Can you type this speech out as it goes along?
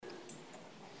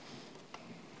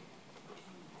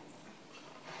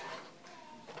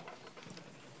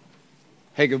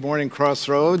Hey, good morning,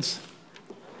 Crossroads.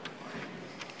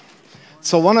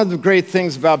 So one of the great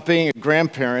things about being a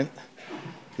grandparent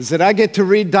is that I get to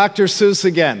read Dr. Seuss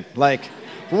again. Like,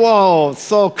 whoa,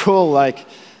 so cool. Like,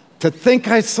 to think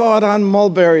I saw it on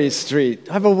Mulberry Street.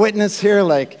 I have a witness here,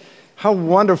 like, how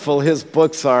wonderful his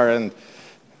books are. And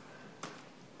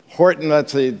Horton,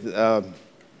 that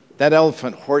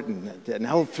elephant, Horton, an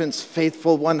elephant's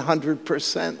faithful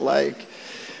 100%, like.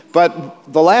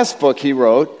 But the last book he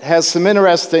wrote has some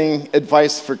interesting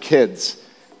advice for kids,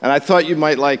 and I thought you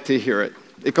might like to hear it.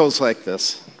 It goes like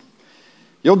this.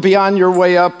 You'll be on your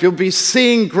way up. You'll be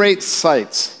seeing great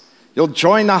sights. You'll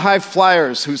join the high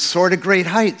flyers who soar to great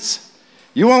heights.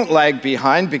 You won't lag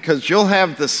behind because you'll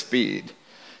have the speed.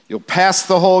 You'll pass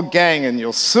the whole gang and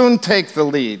you'll soon take the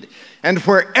lead. And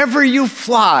wherever you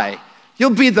fly,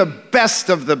 you'll be the best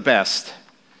of the best.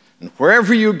 And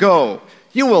wherever you go,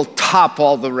 you will top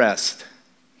all the rest.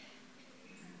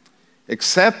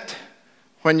 Except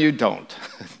when you don't.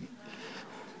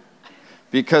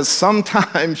 Because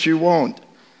sometimes you won't.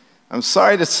 I'm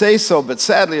sorry to say so, but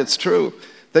sadly it's true,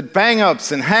 that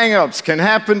bang-ups and hang-ups can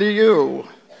happen to you.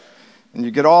 And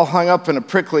you get all hung up in a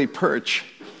prickly perch,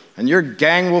 and your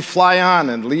gang will fly on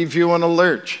and leave you in a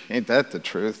lurch. Ain't that the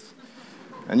truth?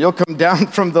 And you'll come down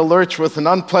from the lurch with an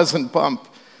unpleasant bump,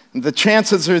 and the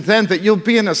chances are then that you'll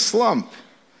be in a slump.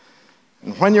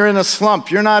 And when you're in a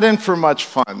slump, you're not in for much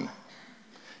fun.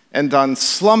 And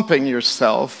unslumping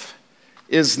yourself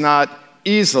is not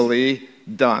easily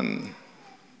done.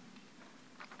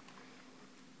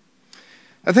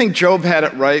 I think Job had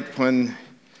it right when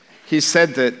he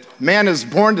said that man is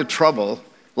born to trouble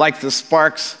like the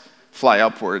sparks fly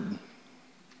upward.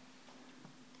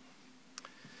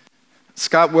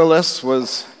 Scott Willis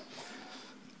was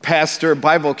pastor,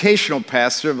 bivocational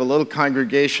pastor of a little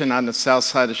congregation on the south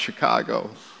side of Chicago.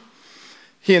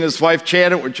 He and his wife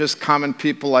Janet were just common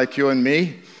people like you and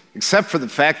me, except for the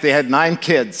fact they had 9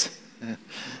 kids.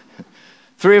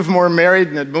 3 of them were married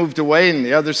and had moved away, and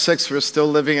the other 6 were still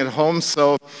living at home.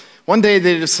 So one day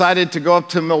they decided to go up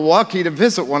to Milwaukee to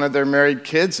visit one of their married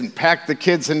kids and packed the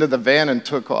kids into the van and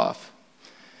took off.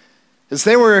 As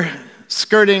they were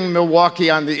skirting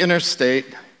Milwaukee on the interstate,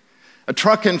 a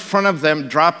truck in front of them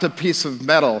dropped a piece of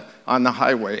metal on the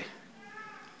highway.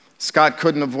 Scott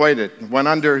couldn't avoid it and went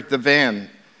under the van,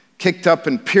 kicked up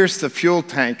and pierced the fuel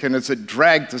tank, and as it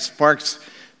dragged, the sparks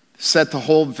set the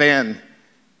whole van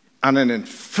on an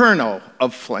inferno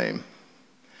of flame.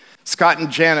 Scott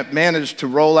and Janet managed to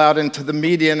roll out into the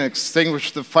median and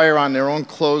extinguish the fire on their own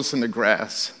clothes in the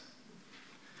grass.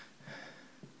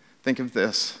 Think of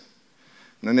this.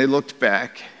 And then they looked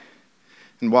back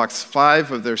and watched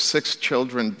 5 of their 6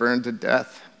 children burn to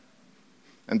death.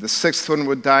 And the 6th one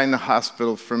would die in the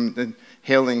hospital from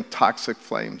inhaling toxic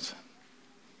flames.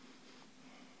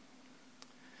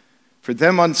 For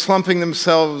them, unslumping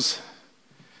themselves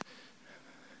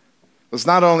was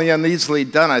not only uneasily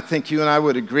done, I think you and I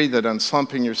would agree that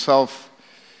unslumping yourself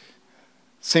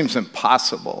seems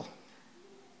impossible.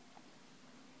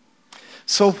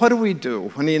 So what do we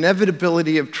do when the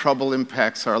inevitability of trouble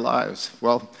impacts our lives?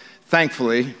 Well,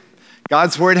 thankfully,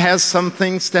 God's Word has some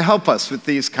things to help us with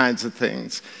these kinds of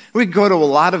things. We go to a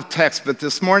lot of texts, but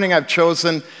this morning I've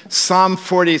chosen Psalm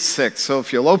 46. So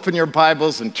if you'll open your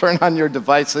Bibles and turn on your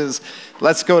devices,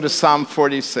 let's go to Psalm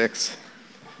 46.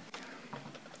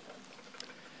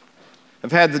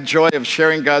 I've had the joy of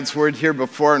sharing God's Word here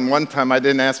before, and one time I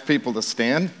didn't ask people to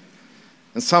stand.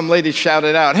 And some lady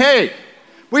shouted out, "Hey,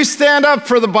 we stand up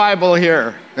for the Bible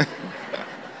here."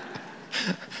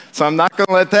 So I'm not going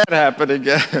to let that happen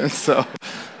again. So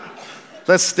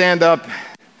let's stand up.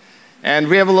 And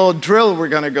we have a little drill we're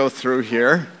going to go through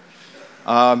here.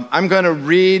 I'm going to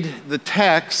read the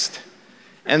text,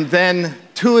 and then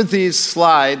 2 of these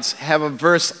slides have a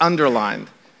verse underlined.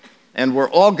 And we're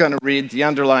all going to read the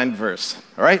underlined verse.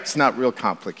 All right? It's not real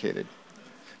complicated.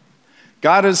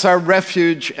 God is our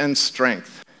refuge and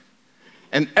strength,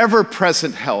 an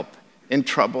ever-present help in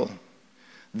trouble.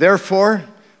 Therefore,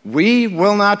 we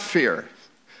will not fear,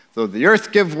 though the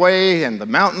earth give way and the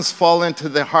mountains fall into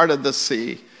the heart of the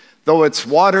sea, though its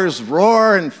waters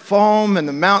roar and foam and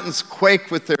the mountains quake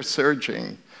with their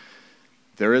surging.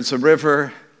 There is a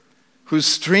river whose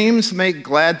streams make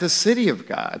glad the city of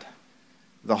God,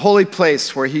 the holy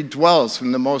place where he dwells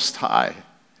from the Most High.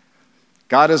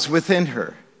 God is within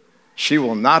her. She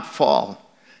will not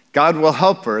fall. God will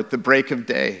help her at the break of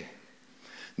day.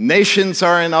 Nations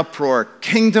are in uproar.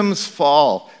 Kingdoms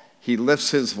fall. He lifts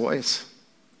his voice,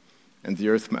 and the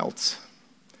earth melts.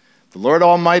 The Lord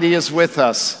Almighty is with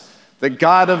us. The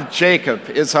God of Jacob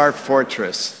is our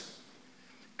fortress.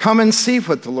 Come and see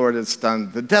what the Lord has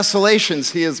done, the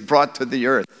desolations he has brought to the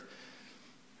earth.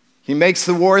 He makes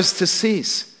the wars to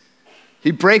cease. He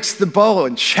breaks the bow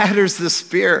and shatters the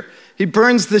spear. He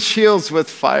burns the shields with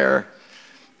fire.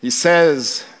 He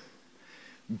says,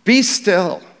 be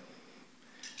still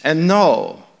and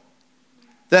know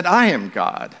that I am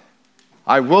God.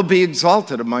 I will be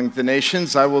exalted among the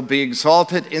nations. I will be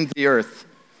exalted in the earth.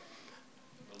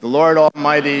 The Lord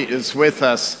Almighty is with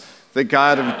us. The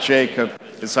God of Jacob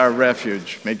is our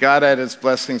refuge. May God add his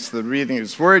blessings to the reading of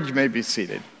his word. You may be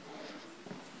seated.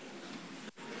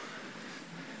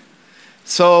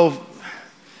 So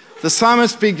the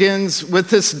psalmist begins with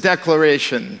this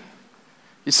declaration.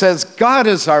 He says, God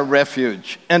is our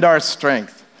refuge and our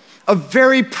strength, a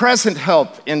very present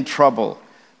help in trouble.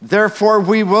 Therefore,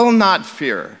 we will not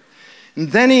fear. And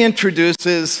then he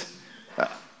introduces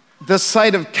the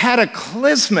sight of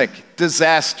cataclysmic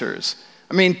disasters.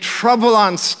 I mean, trouble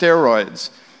on steroids.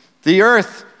 The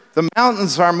earth, the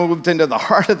mountains are moved into the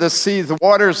heart of the sea. The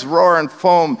waters roar and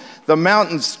foam. The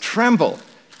mountains tremble.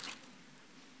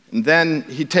 And then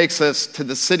he takes us to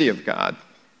the city of God,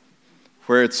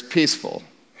 where it's peaceful.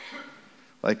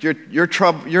 Like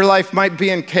your life might be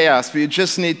in chaos, but you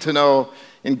just need to know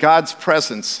in God's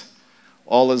presence,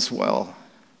 all is well.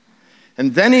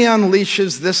 And then he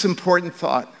unleashes this important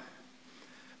thought,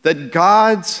 that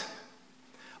God's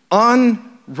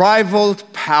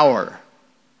unrivaled power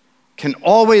can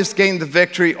always gain the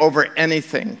victory over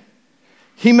anything.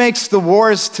 He makes the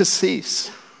wars to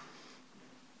cease.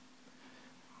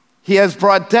 He has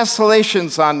brought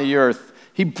desolations on the earth.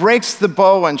 He breaks the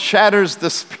bow and shatters the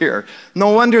spear.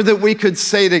 No wonder that we could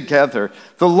say together,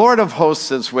 the Lord of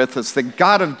hosts is with us. The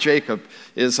God of Jacob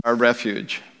is our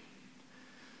refuge.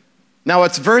 Now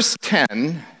it's verse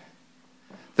 10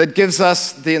 that gives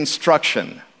us the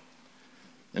instruction.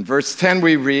 In verse 10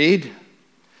 we read,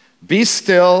 be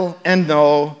still and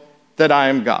know that I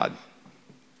am God.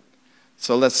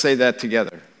 So let's say that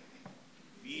together.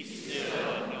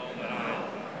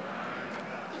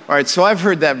 All right, so I've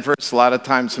heard that verse a lot of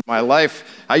times in my life.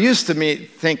 I used to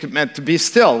think it meant to be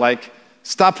still, like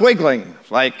stop wiggling.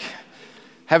 Like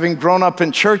having grown up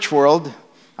in church world,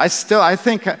 I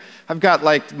think I've got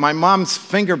like my mom's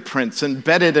fingerprints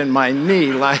embedded in my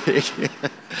knee,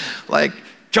 like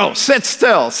Joe, sit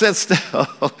still, sit still.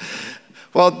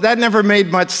 Well, that never made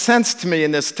much sense to me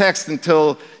in this text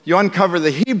until you uncover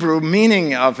the Hebrew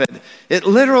meaning of it. It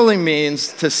literally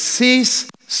means to cease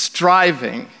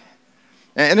striving.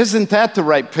 And isn't that the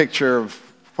right picture of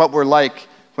what we're like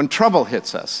when trouble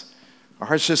hits us? Our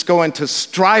hearts just go into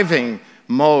striving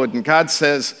mode, and God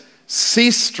says,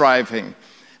 cease striving.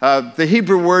 The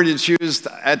Hebrew word is used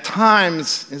at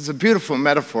times, it's a beautiful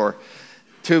metaphor,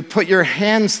 to put your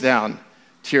hands down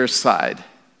to your side.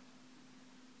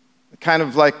 Kind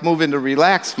of like move into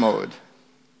relax mode.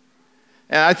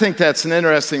 And I think that's an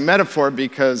interesting metaphor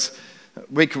because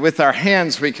with our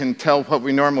hands, we can tell what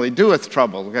we normally do with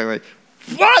trouble. Okay, like,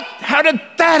 what? How did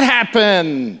that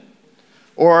happen?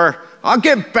 Or, I'll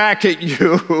get back at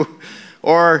you.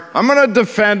 Or, I'm going to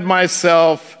defend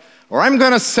myself. Or, I'm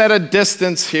going to set a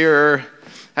distance here.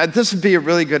 This would be a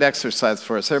really good exercise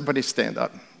for us. Everybody stand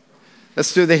up.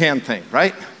 Let's do the hand thing,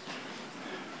 right?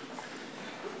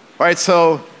 All right,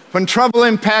 so when trouble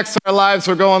impacts our lives,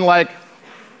 we're going like,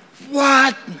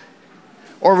 what?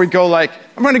 Or we go like,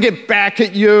 I'm going to get back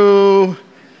at you.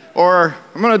 Or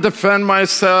I'm going to defend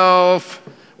myself,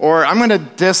 or I'm going to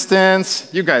distance.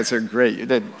 You guys are great. You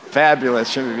did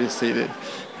fabulous. You should be seated.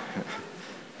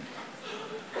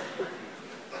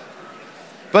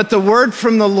 But the word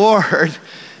from the Lord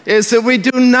is that we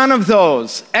do none of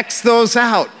those. X those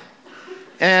out.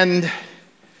 And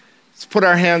let's put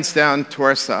our hands down to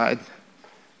our side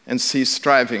and cease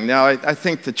striving. Now, I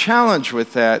think the challenge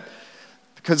with that,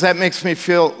 because that makes me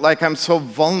feel like I'm so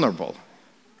vulnerable,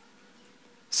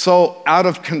 so out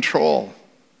of control.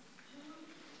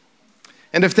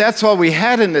 And if that's all we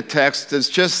had in the text is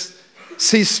just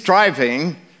cease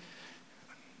striving,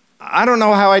 I don't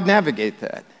know how I'd navigate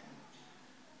that.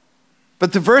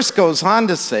 But the verse goes on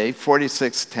to say,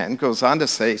 46:10 goes on to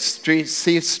say,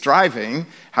 cease striving.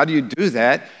 How do you do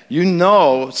that? You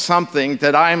know something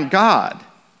that I am God.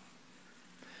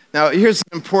 Now, here's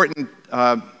an important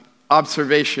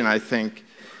observation, I think,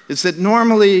 is that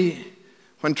normally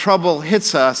when trouble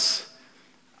hits us,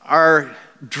 our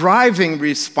driving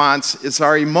response is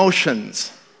our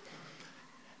emotions.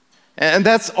 And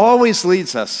that always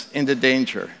leads us into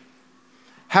danger.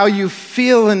 How you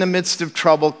feel in the midst of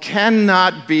trouble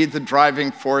cannot be the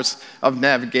driving force of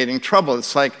navigating trouble.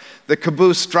 It's like the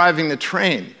caboose driving the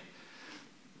train.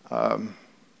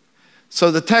 So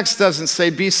the text doesn't say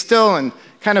be still and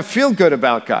kind of feel good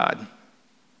about God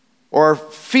or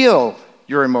feel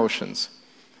your emotions,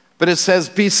 but it says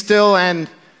be still and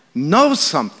know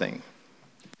something.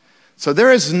 So there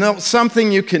is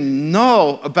something you can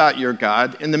know about your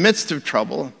God in the midst of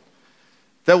trouble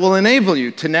that will enable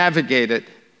you to navigate it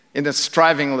in a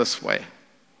strivingless way.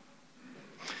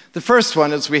 The first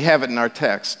one is we have it in our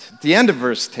text. At the end of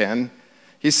verse 10,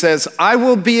 he says, I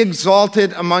will be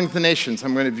exalted among the nations.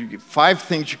 I'm going to give you 5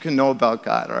 things you can know about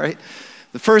God, all right?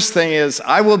 The first thing is,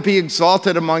 I will be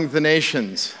exalted among the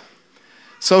nations.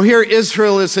 So here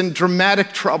Israel is in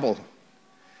dramatic trouble.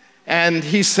 And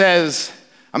he says,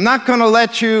 I'm not going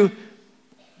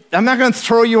to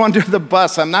throw you under the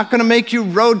bus. I'm not going to make you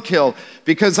roadkill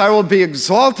because I will be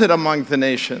exalted among the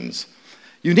nations.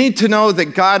 You need to know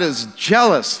that God is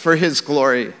jealous for his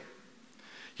glory.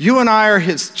 You and I are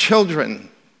his children.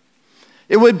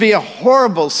 It would be a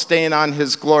horrible stain on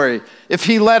his glory if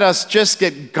he let us just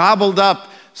get gobbled up,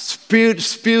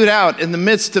 spewed out in the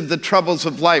midst of the troubles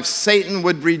of life. Satan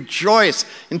would rejoice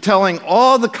in telling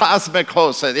all the cosmic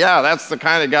hosts that, yeah, that's the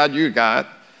kind of God you got.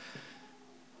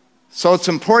 So it's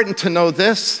important to know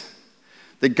this,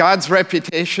 that God's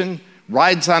reputation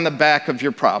rides on the back of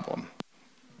your problem.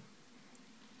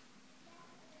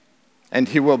 And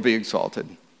he will be exalted.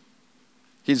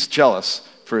 He's jealous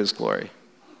for his glory.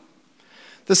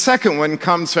 The second one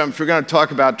comes from, if we're going to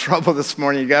talk about trouble this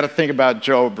morning, you got to think about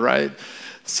Job, right?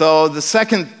 So the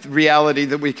second reality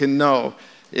that we can know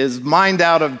is mined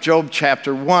out of Job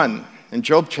chapter 1. In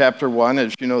Job chapter 1,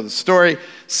 as you know the story,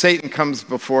 Satan comes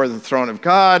before the throne of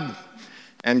God,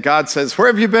 and God says, where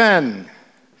have you been?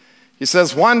 He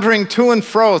says, wandering to and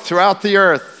fro throughout the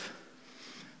earth.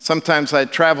 Sometimes I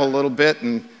travel a little bit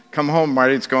and come home,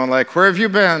 Marty's going like, where have you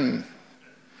been?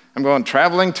 I'm going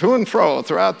traveling to and fro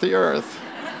throughout the earth.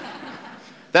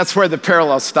 That's where the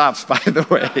parallel stops, by the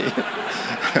way.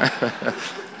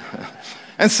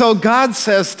 And so God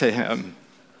says to him,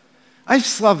 I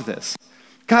just love this.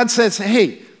 God says,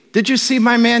 hey, did you see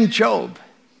my man Job,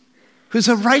 who's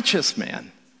a righteous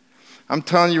man? I'm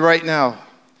telling you right now,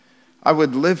 I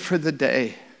would live for the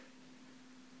day,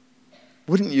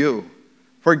 wouldn't you,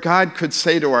 where God could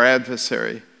say to our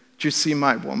adversary, did you see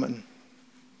my woman?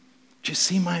 Did you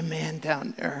see my man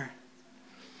down there?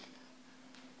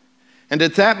 And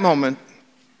at that moment,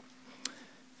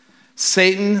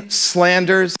 Satan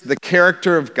slanders the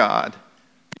character of God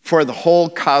before the whole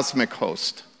cosmic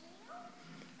host.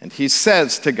 And he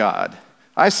says to God,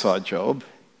 I saw Job,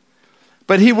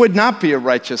 but he would not be a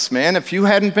righteous man if you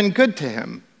hadn't been good to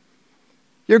him.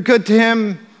 You're good to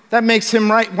him, that makes him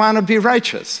want to be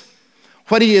righteous.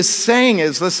 What he is saying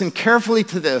is, listen carefully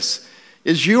to this,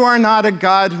 is you are not a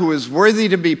God who is worthy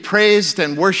to be praised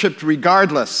and worshiped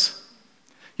regardless.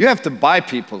 You have to buy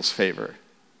people's favor.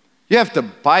 You have to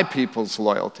buy people's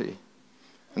loyalty.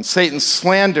 And Satan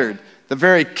slandered the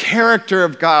very character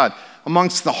of God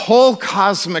amongst the whole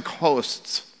cosmic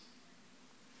hosts.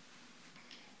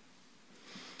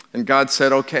 And God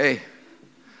said, okay,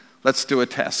 let's do a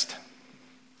test.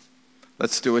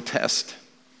 Let's do a test,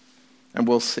 and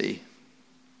we'll see.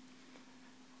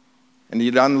 And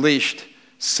he'd unleashed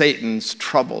Satan's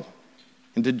trouble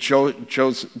into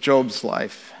Job's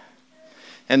life.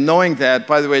 And knowing that,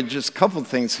 by the way, just a couple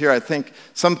things here. I think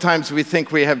sometimes we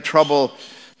think we have trouble.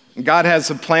 God has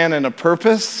a plan and a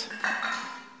purpose.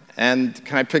 And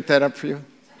can I pick that up for you?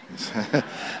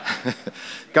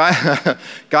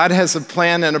 God has a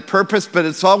plan and a purpose, but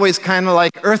it's always kind of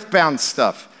like earthbound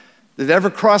stuff that ever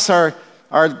cross our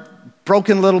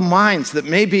broken little minds, that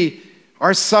maybe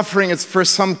our suffering is for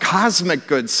some cosmic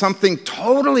good, something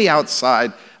totally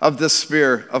outside of the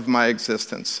sphere of my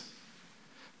existence.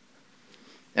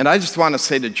 And I just want to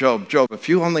say to Job, if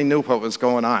you only knew what was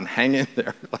going on, hang in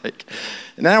there. And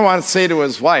then I want to say to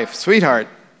his wife, sweetheart,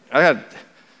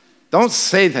 don't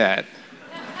say that.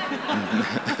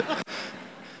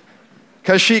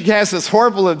 Because she has this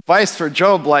horrible advice for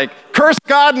Job, like, curse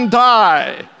God and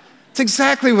die. It's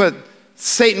exactly what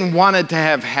Satan wanted to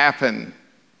have happen.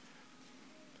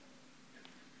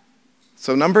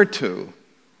 So number 2,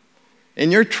 in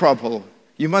your trouble,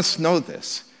 you must know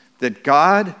this, that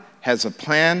God has a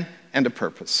plan and a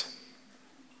purpose.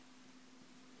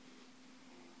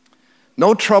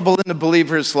 No trouble in a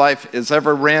believer's life is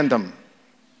ever random.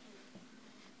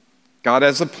 God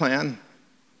has a plan,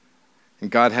 and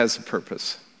God has a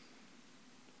purpose.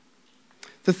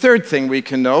 The third thing we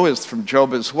can know is from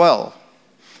Job as well,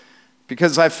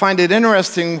 because I find it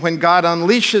interesting when God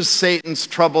unleashes Satan's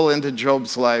trouble into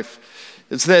Job's life,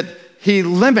 is that he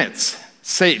limits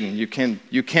Satan. You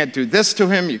can't do this to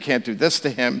him, you can't do this to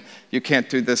him, you can't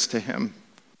do this to him.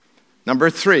 Number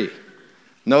 3,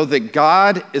 Know that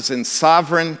God is in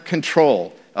sovereign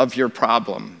control of your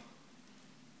problem.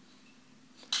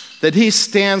 That he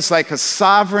stands like a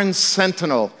sovereign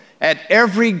sentinel at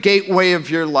every gateway of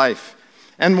your life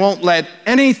and won't let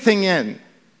anything in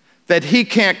that he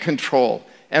can't control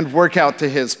and work out to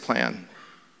his plan.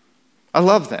 I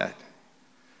love that.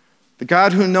 The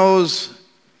God who knows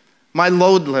my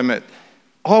load limit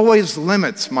always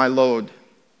limits my load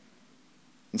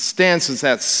and stands as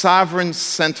that sovereign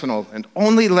sentinel and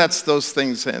only lets those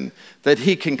things in that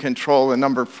he can control. And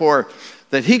number 4,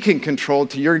 that he can control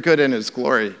to your good and his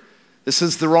glory. This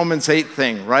is the Romans 8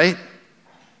 thing, right?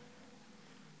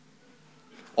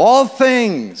 All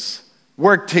things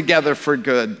work together for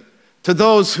good to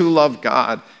those who love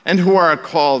God and who are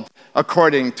called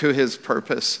according to his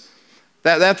purpose.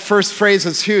 That first phrase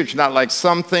is huge, not like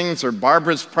some things or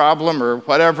Barbara's problem or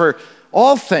whatever.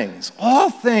 All things.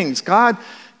 God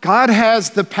has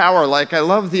the power. Like I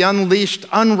love the unleashed,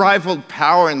 unrivaled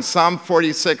power in Psalm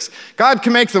 46. God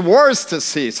can make the wars to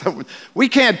cease. We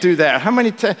can't do that.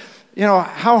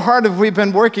 How hard have we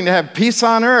been working to have peace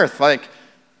on earth? Like,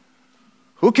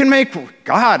 who can make?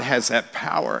 God has that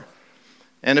power.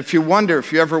 And if you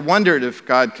ever wondered if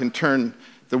God can turn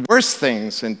the worst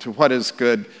things into what is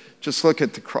good, just look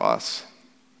at the cross.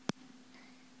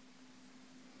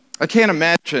 I can't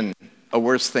imagine a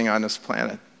worse thing on this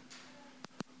planet.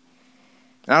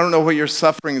 And I don't know what your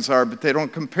sufferings are, but they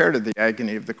don't compare to the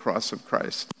agony of the cross of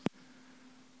Christ.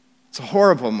 It's a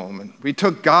horrible moment. We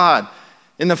took God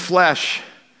in the flesh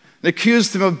and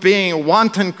accused him of being a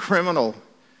wanton criminal,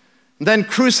 and then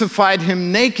crucified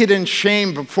him naked in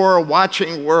shame before a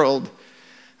watching world.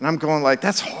 And I'm going like,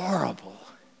 that's horrible.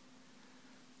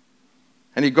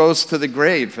 And he goes to the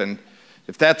grave, and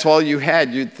if that's all you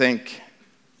had, you'd think,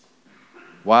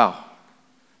 wow,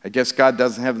 I guess God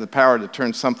doesn't have the power to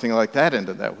turn something like that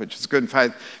into that, which is good. In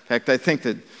fact, I think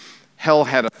that hell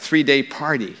had a 3-day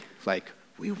party. Like,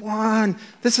 we won.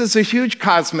 This is a huge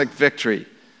cosmic victory.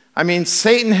 I mean,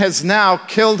 Satan has now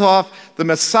killed off the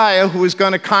Messiah who is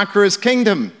going to conquer his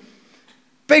kingdom.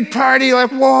 Big party,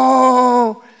 like,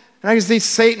 whoa. And I see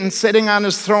Satan sitting on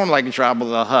his throne like Jabba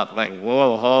the Hutt, like,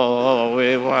 whoa,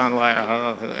 we won.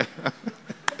 Like,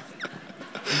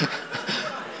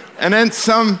 And then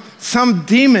some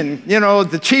demon,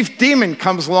 the chief demon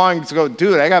comes along and goes,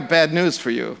 dude, I got bad news for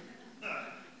you.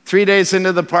 3 days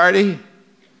into the party,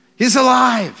 he's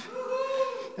alive.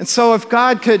 And so if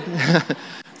God could,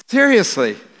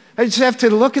 seriously, I just have to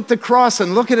look at the cross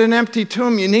and look at an empty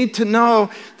tomb. You need to know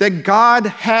that God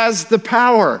has the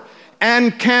power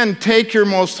and can take your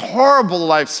most horrible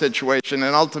life situation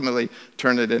and ultimately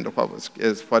turn it into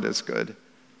what is good.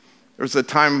 There was a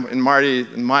time in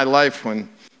my life when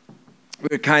we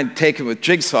were kind of taken with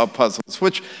jigsaw puzzles,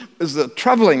 which was a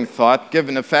troubling thought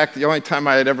given the fact that the only time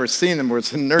I had ever seen them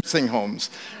was in nursing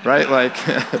homes, right?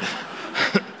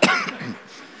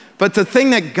 But the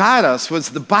thing that got us was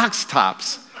the box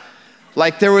tops.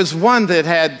 Like there was one that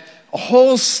had a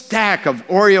whole stack of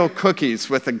Oreo cookies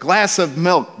with a glass of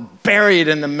milk buried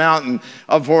in the mountain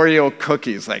of Oreo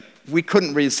cookies. Like, we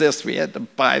couldn't resist. We had to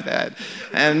buy that.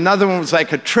 And another one was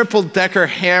like a triple-decker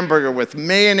hamburger with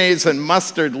mayonnaise and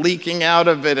mustard leaking out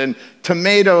of it and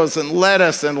tomatoes and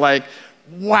lettuce and like,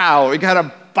 wow, we got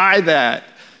to buy that.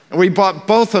 And we bought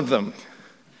both of them.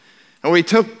 And we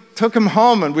took them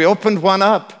home and we opened one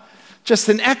up, just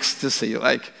in ecstasy,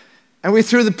 and we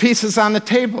threw the pieces on the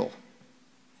table.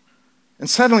 And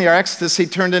suddenly our ecstasy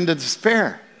turned into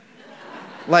despair.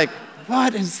 Like,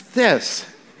 what is this?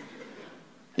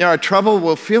 Our trouble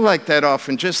will feel like that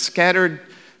often, just scattered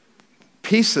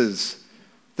pieces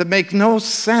that make no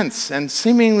sense, and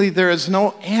seemingly there is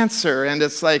no answer, and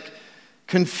it's like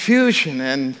confusion,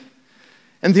 and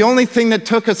the only thing that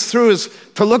took us through is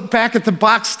to look back at the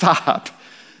box top.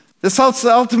 This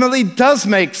ultimately does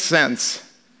make sense.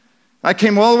 I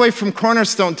came all the way from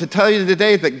Cornerstone to tell you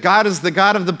today that God is the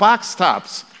God of the box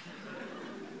tops.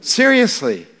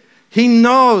 Seriously. He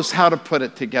knows how to put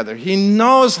it together. He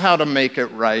knows how to make it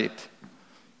right.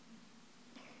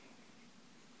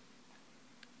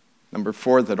 Number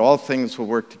 4, that all things will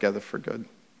work together for good.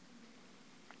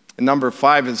 And number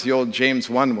 5 is the old James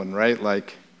 1 right?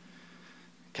 Like,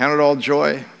 count it all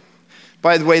joy.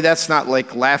 By the way, that's not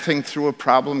like laughing through a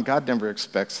problem. God never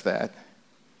expects that.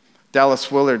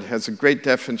 Dallas Willard has a great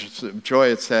definition of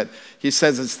joy. He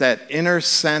says it's that inner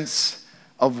sense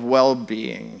of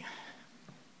well-being.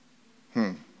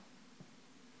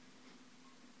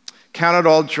 Count it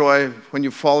all joy when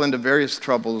you fall into various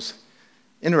troubles.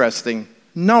 Interesting,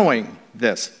 knowing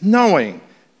this,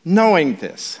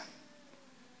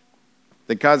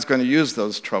 that God's going to use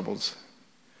those troubles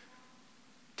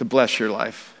to bless your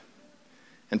life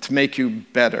and to make you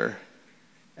better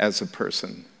as a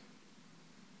person.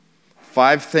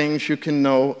 5 things you can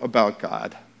know about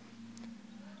God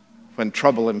when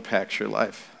trouble impacts your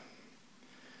life.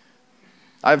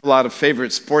 I have a lot of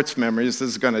favorite sports memories. This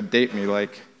is going to date me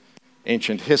like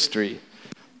ancient history.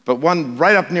 But one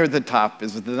right up near the top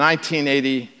is the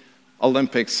 1980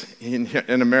 Olympics in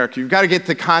America. You've got to get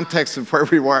the context of where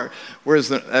we were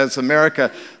as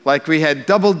America. Like we had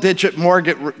double-digit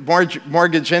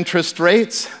mortgage interest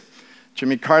rates.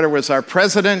 Jimmy Carter was our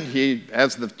president. He,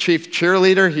 as the chief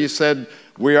cheerleader, he said,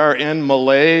 "We are in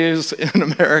malaise in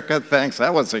America." Thanks,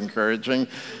 that was encouraging.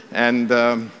 And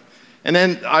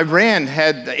then Iran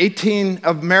had 18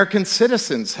 American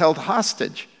citizens held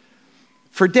hostage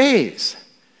for days.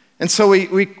 And so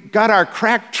we got our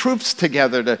crack troops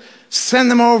together to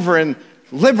send them over and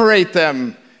liberate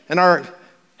them. And our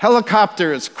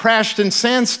helicopters crashed in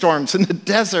sandstorms in the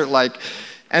desert.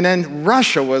 And then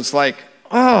Russia was like,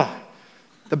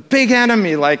 the big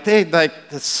enemy, the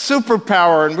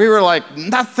superpower. And we were like,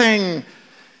 nothing.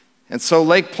 And so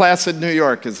Lake Placid, New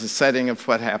York is the setting of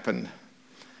what happened.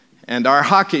 And our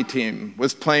hockey team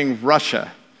was playing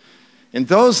Russia. In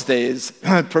those days,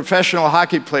 professional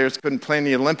hockey players couldn't play in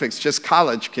the Olympics, just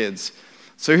college kids.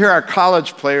 So here our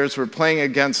college players were playing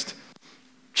against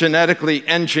genetically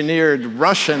engineered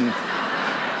Russian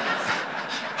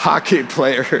hockey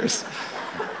players.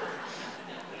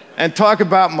 And talk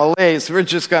about malaise, we're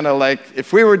just gonna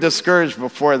if we were discouraged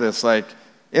before this,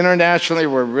 internationally,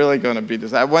 we're really gonna be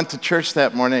discouraged. I went to church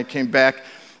that morning, I came back,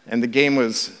 and the game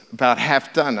was about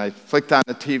half done. I flicked on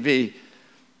the TV,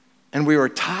 and we were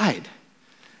tied.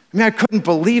 I couldn't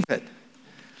believe it.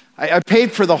 I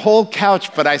paid for the whole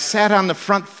couch, but I sat on the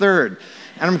front third.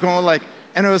 And I'm going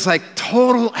and it was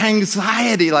total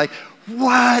anxiety.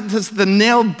 What? This is the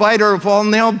nail biter of all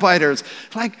nail biters.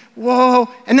 Whoa.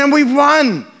 And then we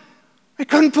won. I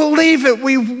couldn't believe it.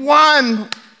 We won.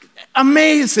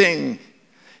 Amazing.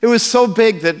 It was so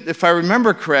big that, if I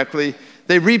remember correctly,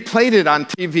 they replayed it on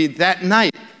TV that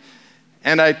night.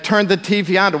 And I turned the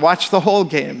TV on to watch the whole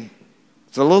game.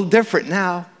 It's a little different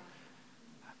now.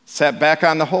 Sat back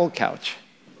on the whole couch.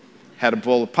 Had a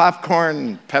bowl of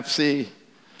popcorn, Pepsi.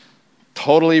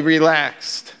 Totally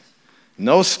relaxed.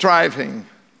 No striving.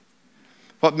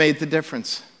 What made the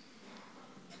difference?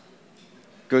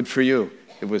 Good for you.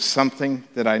 It was something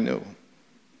that I knew.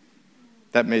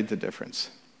 That made the difference.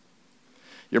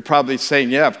 You're probably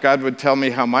saying, yeah, if God would tell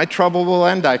me how my trouble will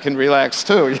end, I can relax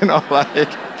too,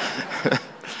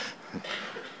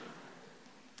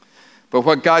 But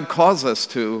what God calls us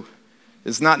to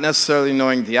is not necessarily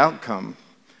knowing the outcome,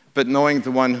 but knowing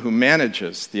the one who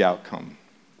manages the outcome.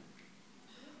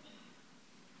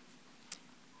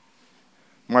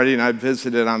 Marty and I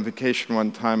visited on vacation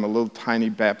one time a little tiny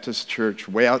Baptist church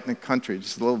way out in the country,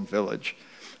 just a little village.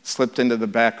 Slipped into the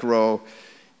back row,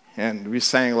 and we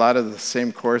sang a lot of the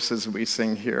same choruses we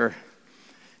sing here.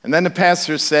 And then the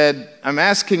pastor said, I'm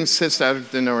asking Sister, I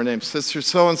didn't know her name, Sister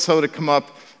so-and-so to come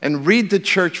up and read the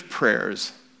church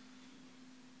prayers.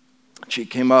 She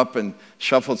came up and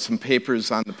shuffled some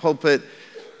papers on the pulpit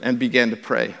and began to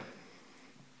pray.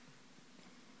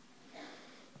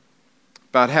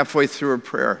 About halfway through her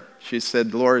prayer, she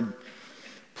said, Lord,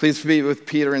 please be with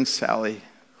Peter and Sally,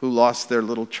 who lost their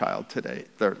little child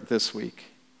this week.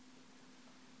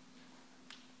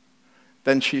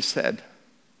 Then she said,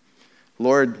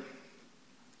 Lord,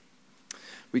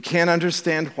 we can't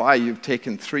understand why you've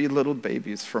taken 3 little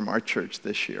babies from our church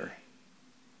this year.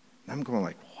 And I'm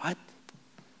going what?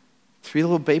 3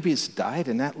 little babies died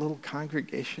in that little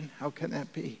congregation? How can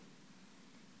that be?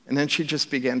 And then she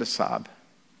just began to sob.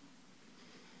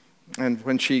 And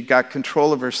when she got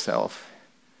control of herself,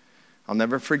 I'll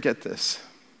never forget this.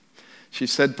 She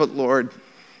said, but Lord,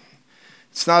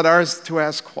 it's not ours to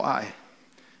ask why,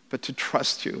 but to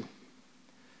trust you.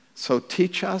 So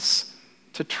teach us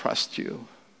to trust you.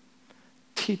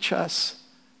 Teach us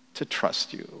to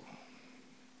trust you.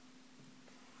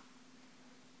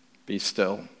 Be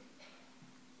still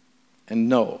and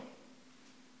know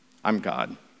I'm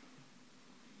God.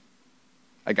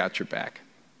 I got your back.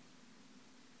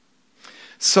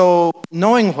 So,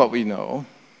 knowing what we know,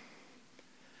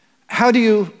 how do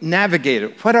you navigate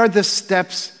it? What are the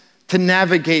steps to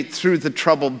navigate through the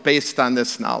trouble based on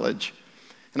this knowledge?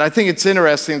 And I think it's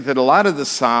interesting that a lot of the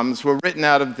Psalms were written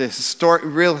out of the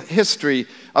real history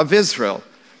of Israel.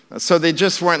 So they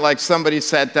just weren't like somebody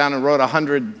sat down and wrote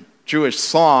 100 Jewish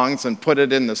songs and put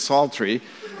it in the Psaltery.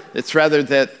 It's rather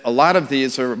that a lot of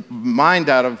these are mined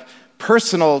out of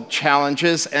personal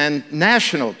challenges and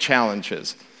national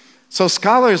challenges. So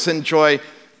scholars enjoy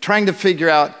trying to figure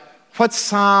out what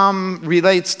psalm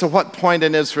relates to what point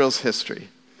in Israel's history.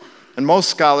 And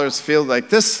most scholars feel like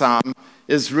this psalm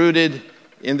is rooted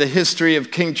in the history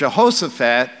of King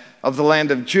Jehoshaphat of the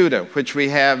land of Judah, which we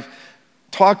have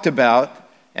talked about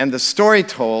and the story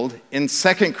told in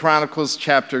 2 Chronicles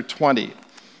chapter 20.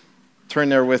 Turn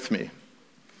there with me.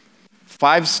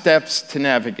 5 steps to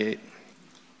navigate.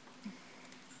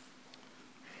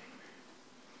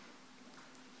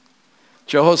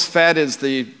 Jehoshaphat is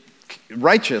the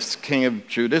righteous king of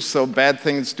Judah, so bad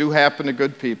things do happen to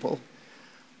good people.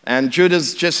 And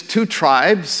Judah's just 2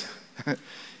 tribes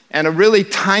and a really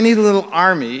tiny little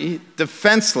army,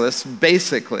 defenseless,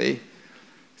 basically.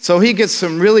 So he gets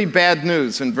some really bad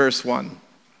news in verse 1.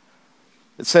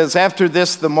 It says, after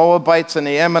this, the Moabites and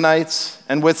the Ammonites,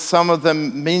 and with some of the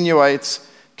Meunites,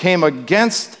 came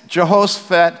against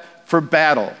Jehoshaphat for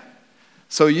battle.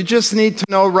 So you just need to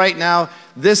know right now,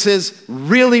 this is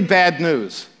really bad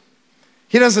news.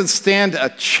 He doesn't stand a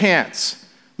chance.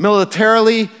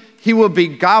 Militarily, he will be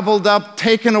gobbled up,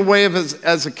 taken away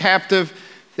as a captive.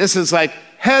 This is like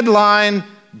headline,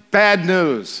 bad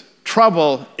news.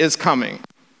 Trouble is coming.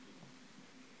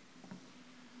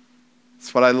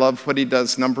 That's what I love what he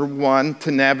does. Number 1,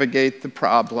 to navigate the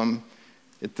problem.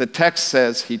 The text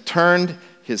says he turned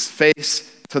his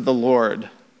face to the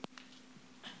Lord.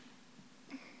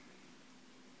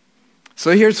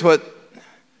 So here's what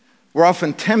we're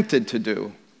often tempted to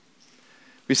do.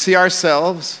 We see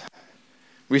ourselves,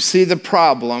 we see the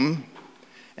problem,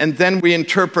 and then we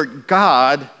interpret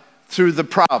God through the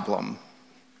problem.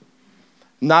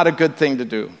 Not a good thing to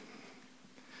do.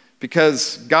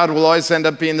 Because God will always end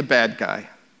up being the bad guy.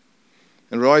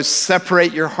 And will always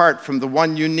separate your heart from the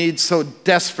one you need so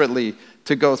desperately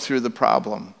to go through the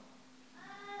problem.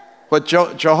 What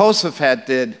Jehoshaphat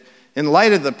did, in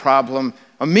light of the problem,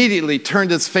 immediately turned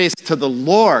his face to the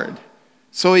Lord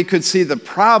so he could see the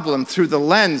problem through the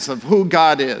lens of who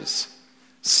God is.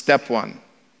 Step 1.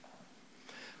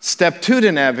 Step 2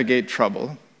 to navigate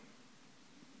trouble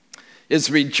is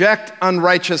reject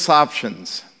unrighteous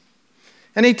options.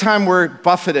 Anytime we're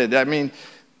buffeted,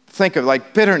 think of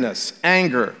like bitterness,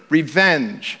 anger,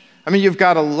 revenge. You've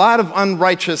got a lot of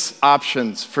unrighteous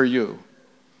options for you.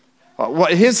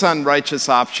 His unrighteous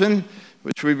option,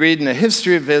 which we read in the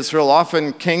history of Israel,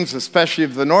 often kings, especially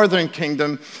of the northern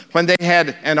kingdom, when they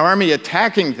had an army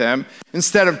attacking them,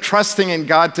 instead of trusting in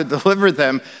God to deliver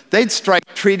them, they'd strike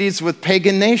treaties with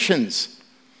pagan nations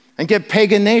and get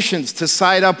pagan nations to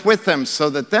side up with them so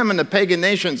that them and the pagan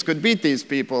nations could beat these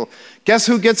people. Guess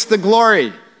who gets the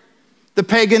glory? The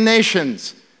pagan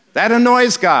nations. That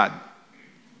annoys God.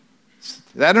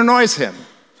 That annoys him.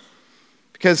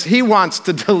 Because he wants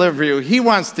to deliver you. He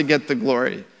wants to get the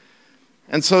glory.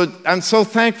 And so I'm so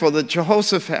thankful that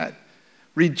Jehoshaphat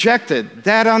rejected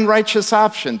that unrighteous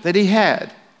option that he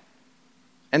had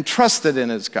and trusted in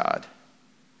his God.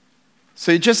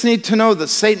 So you just need to know that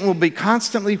Satan will be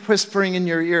constantly whispering in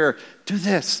your ear, do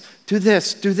this, do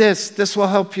this, do this. This will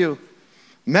help you.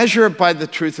 Measure it by the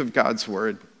truth of God's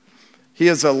word. He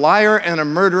is a liar and a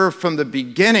murderer from the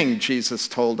beginning, Jesus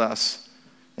told us.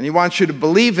 And he wants you to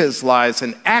believe his lies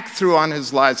and act through on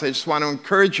his lies. I just want to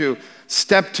encourage you,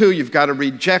 step 2, you've got to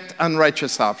reject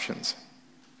unrighteous options.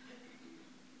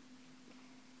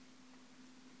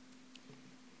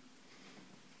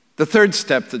 The third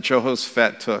step that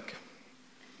Jehoshaphat took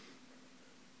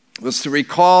was to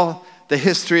recall the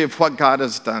history of what God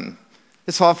has done.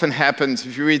 This often happens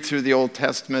if you read through the Old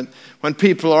Testament when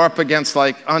people are up against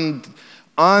like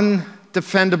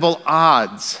undefendable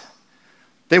odds.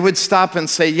 They would stop and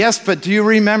say, yes, but do you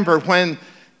remember when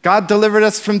God delivered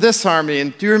us from this army?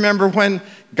 And do you remember when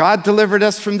God delivered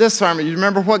us from this army? You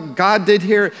remember what God did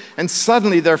here? And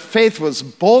suddenly their faith was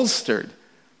bolstered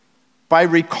by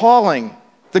recalling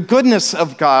the goodness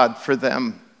of God for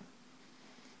them.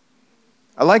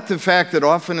 I like the fact that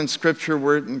often in Scripture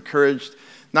we're encouraged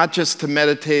not just to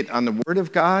meditate on the Word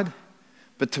of God,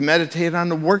 but to meditate on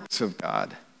the works of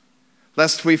God,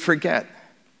 lest we forget.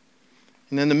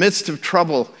 And in the midst of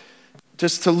trouble,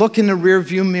 just to look in the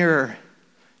rearview mirror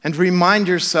and remind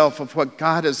yourself of what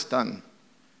God has done,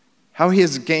 how he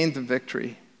has gained the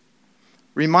victory.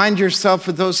 Remind yourself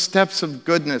of those steps of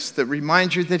goodness that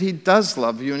remind you that he does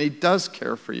love you and he does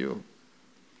care for you.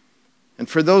 And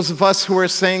for those of us who are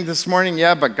saying this morning,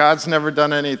 yeah, but God's never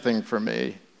done anything for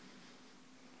me.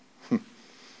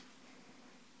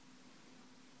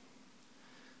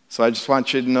 So I just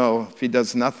want you to know, if he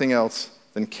does nothing else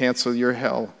than cancel your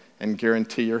hell and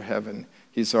guarantee your heaven,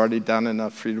 he's already done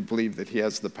enough for you to believe that he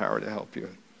has the power to help you.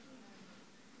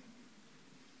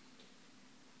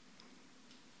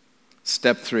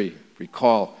 Step 3,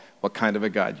 recall what kind of a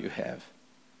God you have.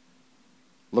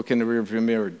 Look in the rearview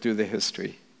mirror, do the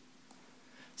history.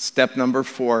 Step number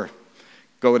 4,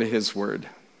 go to his word.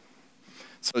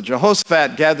 So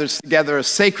Jehoshaphat gathers together a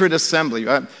sacred assembly.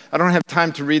 I don't have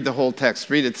time to read the whole text.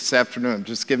 Read it this afternoon. I'm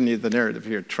just giving you the narrative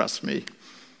here. Trust me.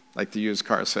 Like the used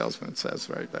car salesman says,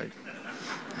 right? Like,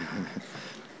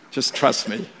 just trust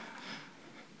me.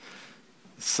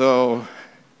 So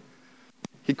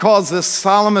he calls this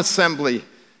solemn assembly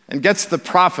and gets the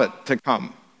prophet to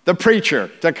come, the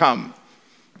preacher to come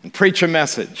and preach a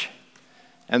message.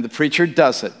 And the preacher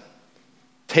does it,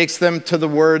 takes them to the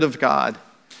word of God.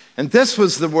 And this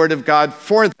was the word of God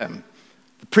for them.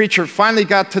 The preacher finally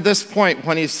got to this point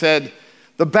when he said,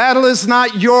 "The battle is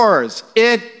not yours,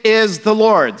 it is the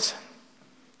Lord's."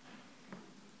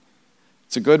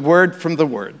 It's a good word from the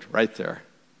word right there.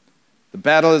 The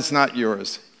battle is not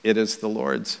yours, it is the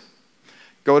Lord's.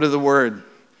 Go to the word,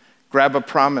 grab a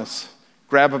promise,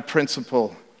 grab a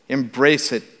principle,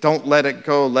 embrace it. Don't let it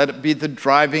go. Let it be the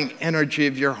driving energy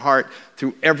of your heart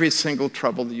through every single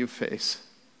trouble that you face.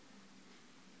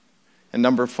 And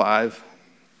number 5,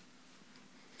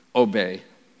 obey.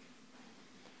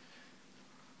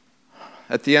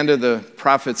 At the end of the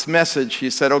prophet's message, he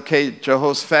said, "Okay,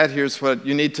 Jehoshaphat, here's what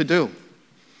you need to do.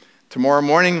 Tomorrow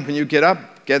morning when you get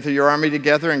up, gather your army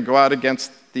together and go out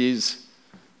against these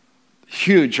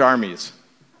huge armies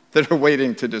that are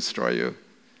waiting to destroy you."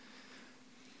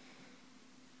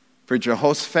 For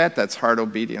Jehoshaphat, that's hard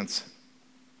obedience.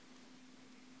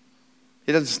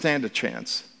 He doesn't stand a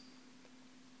chance.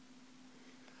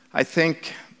 I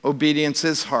think obedience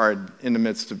is hard in the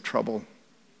midst of trouble.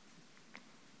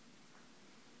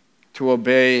 To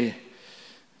obey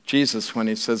Jesus when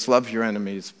he says, "Love your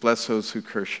enemies, bless those who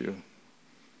curse you."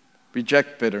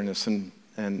 Reject bitterness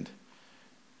and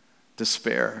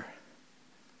despair.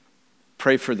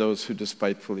 Pray for those who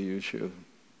despitefully use you.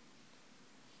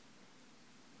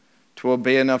 To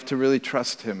obey enough to really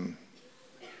trust him.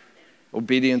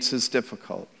 Obedience is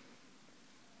difficult.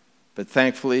 But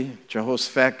thankfully,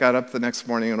 Jehoshaphat got up the next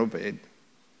morning and obeyed.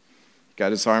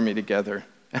 Got his army together.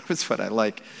 That was what I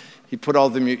like. He put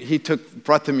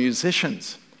brought the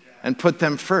musicians and put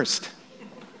them first.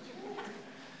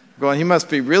 Going, he must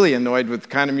be really annoyed with the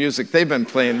kind of music they've been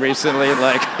playing recently.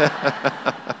 Like,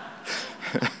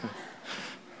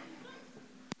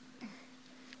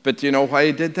 but do you know why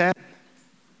he did that?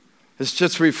 It's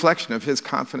just a reflection of his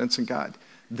confidence in God.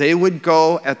 They would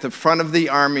go at the front of the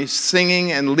army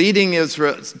singing and leading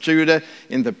Judah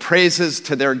in the praises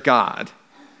to their God.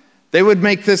 They would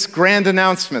make this grand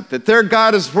announcement that their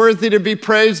God is worthy to be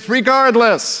praised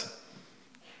regardless.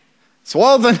 So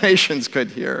all the nations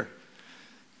could hear.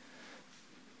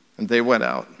 And they went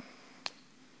out.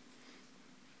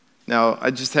 Now,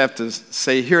 I just have to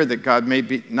say here that God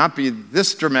may not be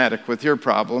this dramatic with your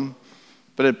problem,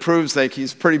 but it proves that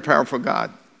he's a pretty powerful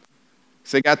God.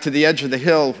 So they got to the edge of the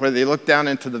hill where they looked down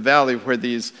into the valley where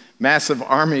these massive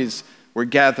armies were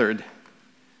gathered.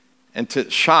 And to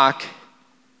shock,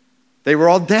 they were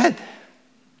all dead.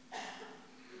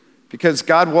 Because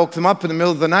God woke them up in the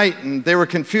middle of the night and they were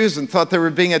confused and thought they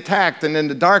were being attacked. And in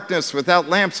the darkness, without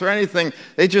lamps or anything,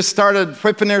 they just started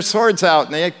whipping their swords out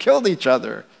and they had killed each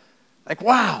other. Like,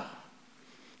 wow.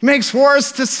 He makes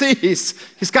wars to cease.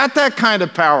 He's got that kind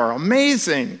of power.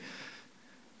 Amazing.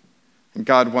 And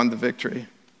God won the victory.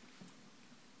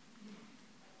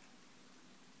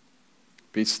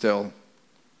 Be still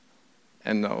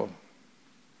and know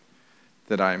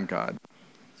that I am God.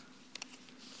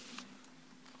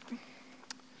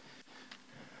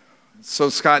 So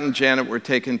Scott and Janet were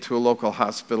taken to a local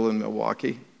hospital in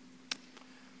Milwaukee.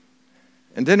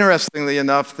 And interestingly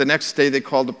enough, the next day they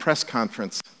called a press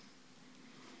conference.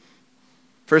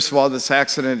 First of all, this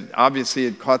accident obviously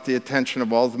had caught the attention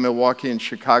of all the Milwaukee and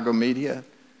Chicago media.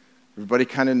 Everybody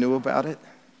kind of knew about it.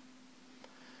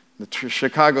 The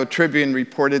Chicago Tribune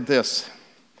reported this: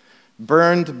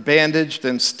 burned, bandaged,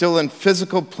 and still in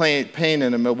physical pain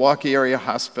in a Milwaukee area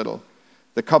hospital,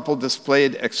 the couple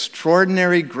displayed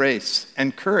extraordinary grace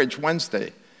and courage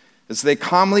Wednesday as they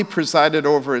calmly presided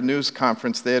over a news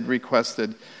conference they had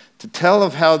requested to tell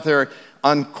of how their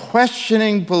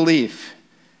unquestioning belief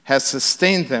has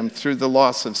sustained them through the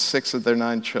loss of 6 of their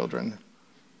 9 children.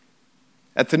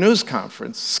 At the news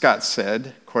conference, Scott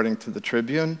said, according to the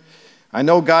Tribune, "I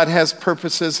know God has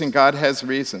purposes and God has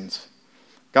reasons.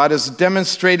 God has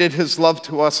demonstrated his love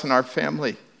to us and our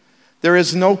family. There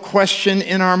is no question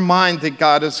in our mind that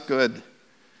God is good,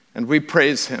 and we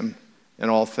praise him in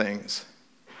all things."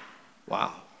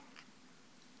 Wow.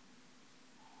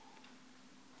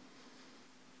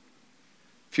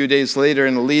 A few days later,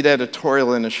 in a lead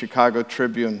editorial in the Chicago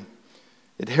Tribune,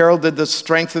 it heralded the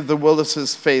strength of the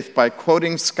Willises' faith by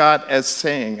quoting Scott as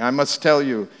saying, "I must tell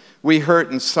you, we hurt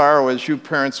and sorrow as you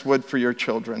parents would for your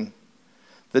children.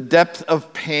 The depth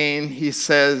of pain, he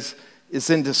says, is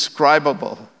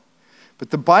indescribable. But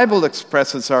the Bible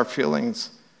expresses our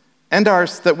feelings and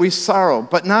ours that we sorrow,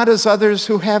 but not as others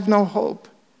who have no hope.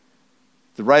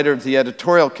 The writer of the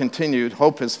editorial continued,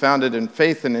 hope is founded in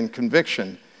faith and in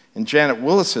conviction. In Janet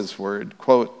Willis's word,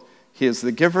 quote, he is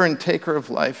the giver and taker of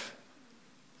life,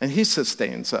 and he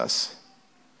sustains us.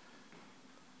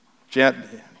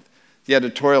 The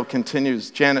editorial continues,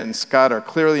 Janet and Scott are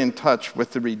clearly in touch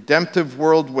with the redemptive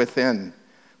world within,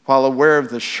 while aware of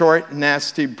the short,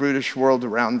 nasty, brutish world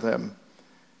around them.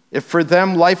 If for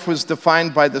them life was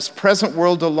defined by this present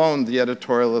world alone, the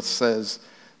editorialist says,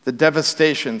 the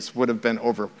devastations would have been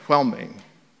overwhelming.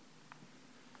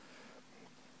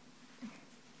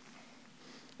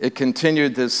 It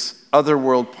continued this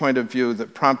otherworld point of view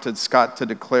that prompted Scott to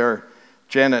declare,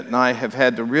 Janet and I have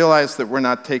had to realize that we're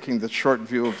not taking the short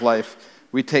view of life,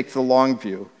 we take the long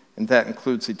view, and that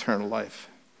includes eternal life.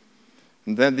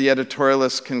 And then the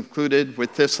editorialist concluded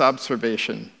with this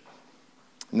observation.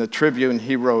 In the Tribune,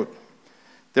 he wrote,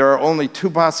 there are only two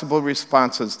possible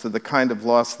responses to the kind of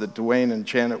loss that Dwayne and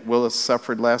Janet Willis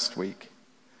suffered last week.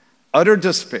 Utter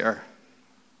despair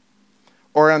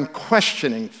or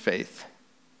unquestioning faith.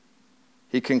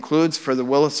 He concludes for the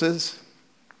Willises,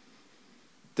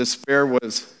 despair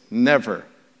was never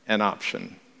an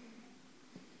option.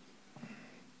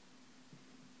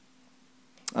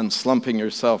 Unslumping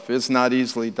yourself is not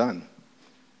easily done,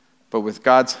 but with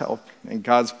God's help and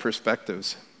God's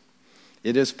perspectives,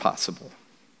 it is possible.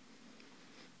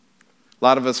 A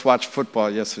lot of us watched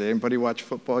football yesterday. Anybody watch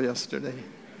football yesterday?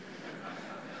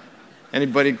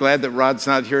 Anybody glad that Rod's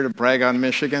not here to brag on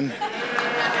Michigan?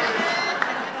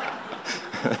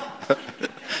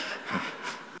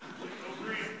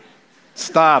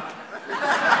 Stop.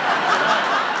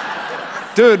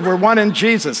 Dude, we're one in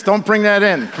Jesus. Don't bring that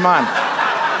in. Come on.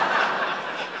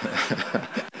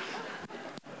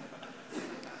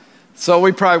 So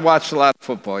we probably watched a lot of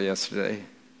football yesterday.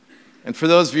 And for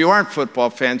those of you who aren't football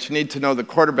fans, you need to know the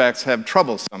quarterbacks have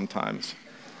trouble sometimes.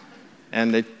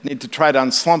 And they need to try to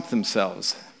unslump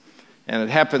themselves. And it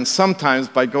happens sometimes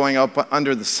by going up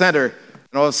under the center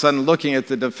and all of a sudden looking at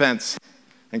the defense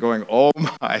and going, oh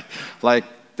my, like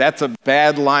that's a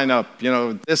bad lineup. You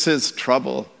know, this is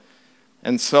trouble.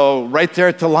 And so right there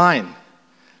at the line,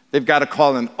 they've got to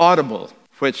call an audible,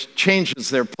 which changes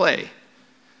their play.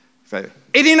 Say,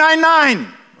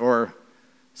 89-9 or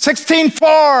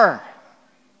 16-4.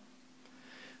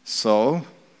 So,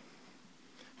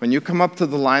 when you come up to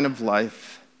the line of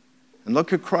life and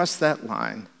look across that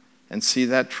line and see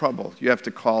that trouble, you have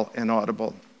to call an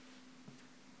audible.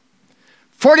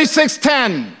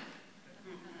 46-10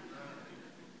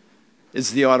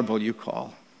 is the audible you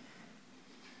call.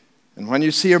 And when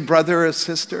you see a brother or a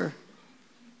sister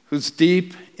who's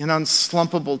deep in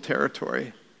unslumpable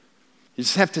territory, you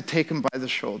just have to take them by the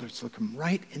shoulders, look them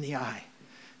right in the eye,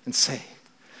 and say,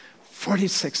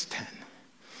 46-10,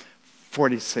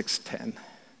 46-10,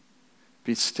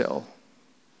 be still,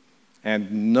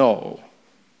 and know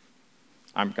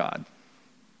I'm God.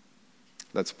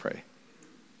 Let's pray.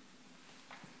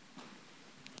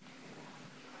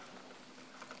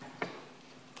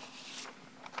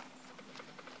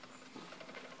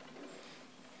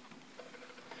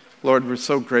 Lord, we're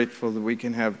so grateful that we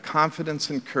can have confidence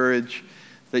and courage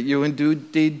that you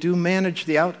indeed do manage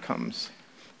the outcomes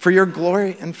for your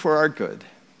glory and for our good.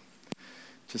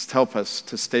 Just help us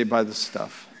to stay by the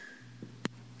stuff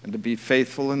and to be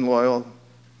faithful and loyal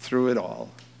through it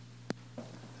all.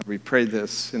 We pray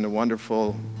this in the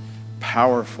wonderful,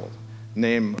 powerful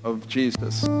name of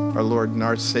Jesus, our Lord and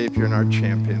our Savior and our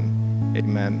champion.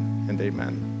 Amen and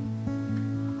amen.